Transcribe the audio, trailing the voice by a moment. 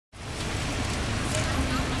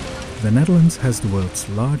The Netherlands has the world's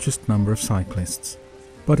largest number of cyclists,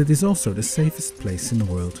 but it is also the safest place in the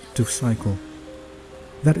world to cycle.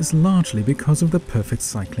 That is largely because of the perfect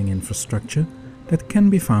cycling infrastructure that can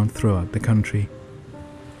be found throughout the country.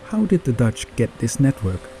 How did the Dutch get this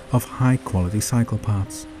network of high-quality cycle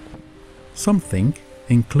paths? Some think,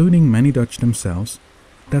 including many Dutch themselves,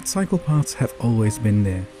 that cycle paths have always been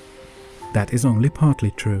there. That is only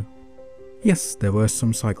partly true. Yes, there were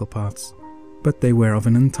some cycle paths, but they were of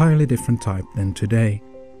an entirely different type than today.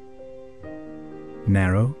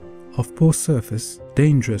 Narrow, of poor surface,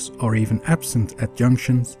 dangerous or even absent at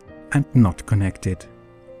junctions, and not connected.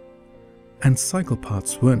 And cycle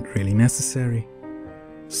paths weren't really necessary.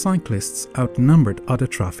 Cyclists outnumbered other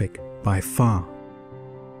traffic by far.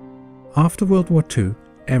 After World War II,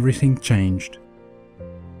 everything changed.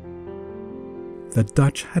 The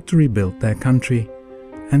Dutch had to rebuild their country,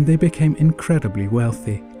 and they became incredibly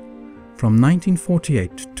wealthy. From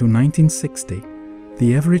 1948 to 1960,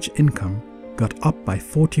 the average income got up by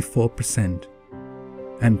 44%,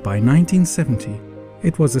 and by 1970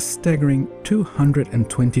 it was a staggering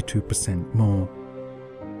 222% more.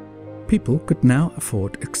 People could now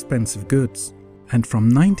afford expensive goods, and from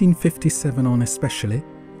 1957 on especially,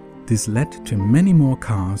 this led to many more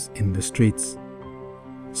cars in the streets.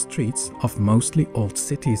 Streets of mostly old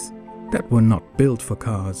cities that were not built for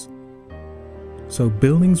cars. So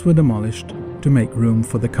buildings were demolished to make room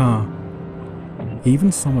for the car.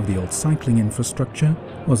 Even some of the old cycling infrastructure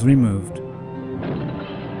was removed.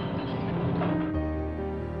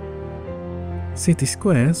 City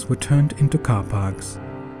squares were turned into car parks.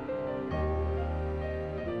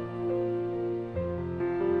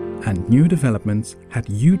 And new developments had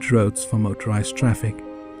huge roads for motorized traffic.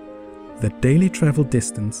 The daily travel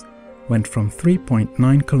distance went from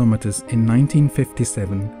 3.9 kilometers in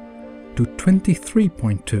 1957 to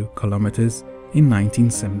 23.2 kilometers in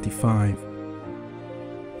 1975.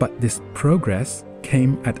 But this progress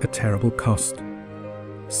came at a terrible cost.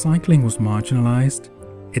 Cycling was marginalized,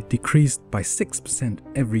 it decreased by 6%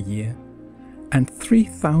 every year, and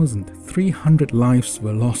 3,300 lives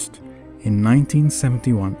were lost in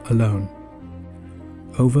 1971 alone.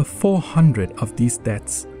 Over 400 of these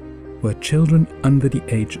deaths were children under the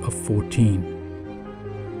age of 14.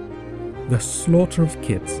 The slaughter of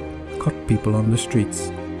kids caught people on the streets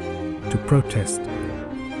to protest.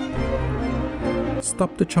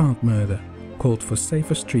 Stop the Child Murder called for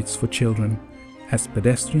safer streets for children as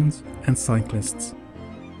pedestrians and cyclists.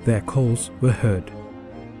 Their calls were heard.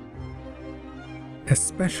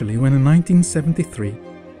 Especially when in 1973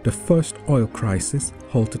 the first oil crisis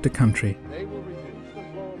halted the country.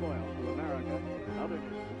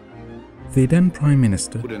 The then Prime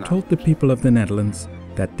Minister told the people of the Netherlands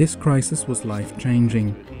that this crisis was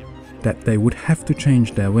life-changing, that they would have to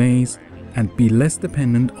change their ways and be less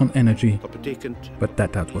dependent on energy, but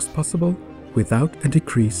that was possible without a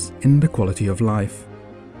decrease in the quality of life.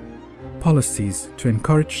 Policies to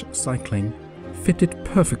encourage cycling fitted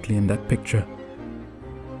perfectly in that picture.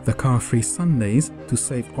 The car-free Sundays to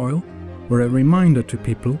save oil were a reminder to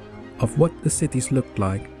people of what the cities looked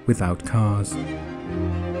like without cars.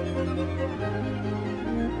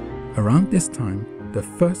 Around this time, the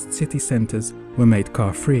first city centers were made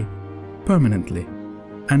car-free, permanently,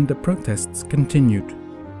 and the protests continued.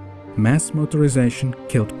 Mass motorization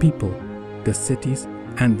killed people, the cities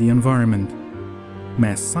and the environment.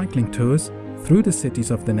 Mass cycling tours through the cities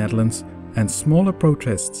of the Netherlands and smaller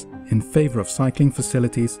protests in favor of cycling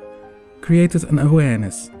facilities created an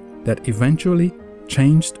awareness that eventually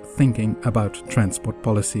changed thinking about transport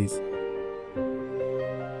policies.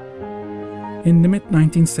 In the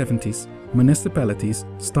mid-1970s, municipalities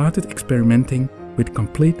started experimenting with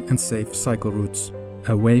complete and safe cycle routes,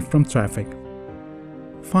 away from traffic.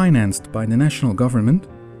 Financed by the national government,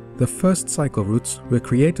 the first cycle routes were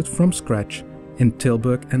created from scratch in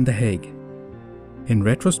Tilburg and The Hague. In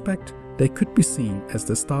retrospect, they could be seen as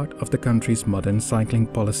the start of the country's modern cycling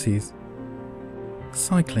policies.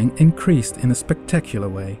 Cycling increased in a spectacular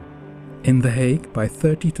way, in The Hague by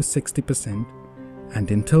 30 to 60%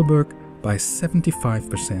 and in Tilburg by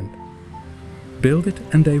 75%. Build it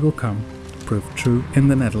and they will come proved true in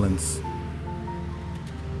the Netherlands.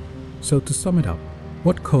 So to sum it up,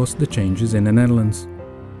 what caused the changes in the Netherlands?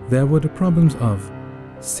 There were the problems of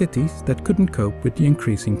cities that couldn't cope with the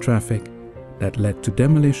increasing traffic, that led to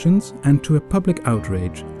demolitions and to a public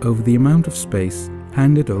outrage over the amount of space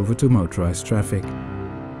handed over to motorized traffic.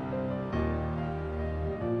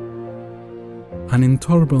 An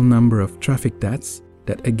intolerable number of traffic deaths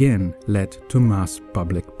that again led to mass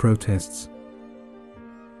public protests.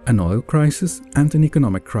 An oil crisis and an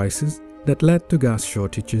economic crisis that led to gas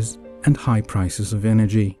shortages and high prices of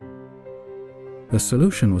energy. The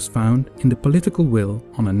solution was found in the political will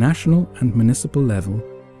on a national and municipal level,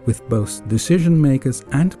 with both decision makers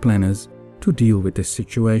and planners to deal with this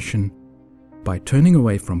situation, by turning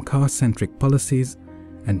away from car-centric policies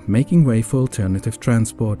and making way for alternative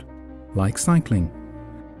transport, like cycling.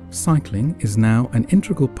 Cycling is now an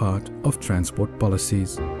integral part of transport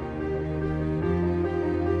policies.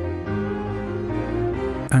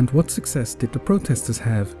 And what success did the protesters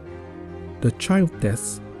have? The child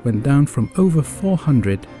deaths went down from over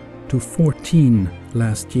 400 to 14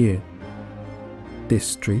 last year. This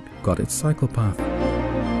street got its cycle path.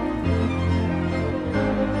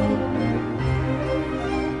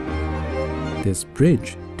 This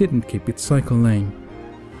bridge didn't keep its cycle lane.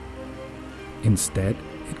 Instead,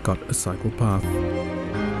 it got a cycle path.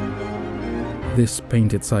 This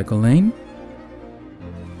painted cycle lane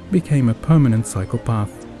became a permanent cycle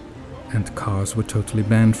path, and cars were totally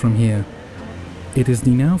banned from here. It is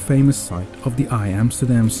the now famous site of the I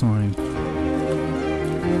Amsterdam sign.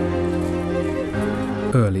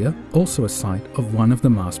 Earlier, also a site of one of the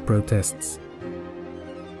mass protests.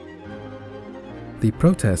 The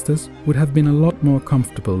protesters would have been a lot more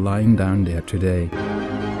comfortable lying down there today.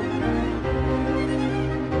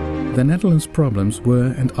 The Netherlands' problems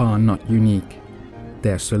were and are not unique.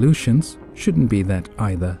 Their solutions shouldn't be that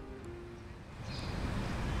either.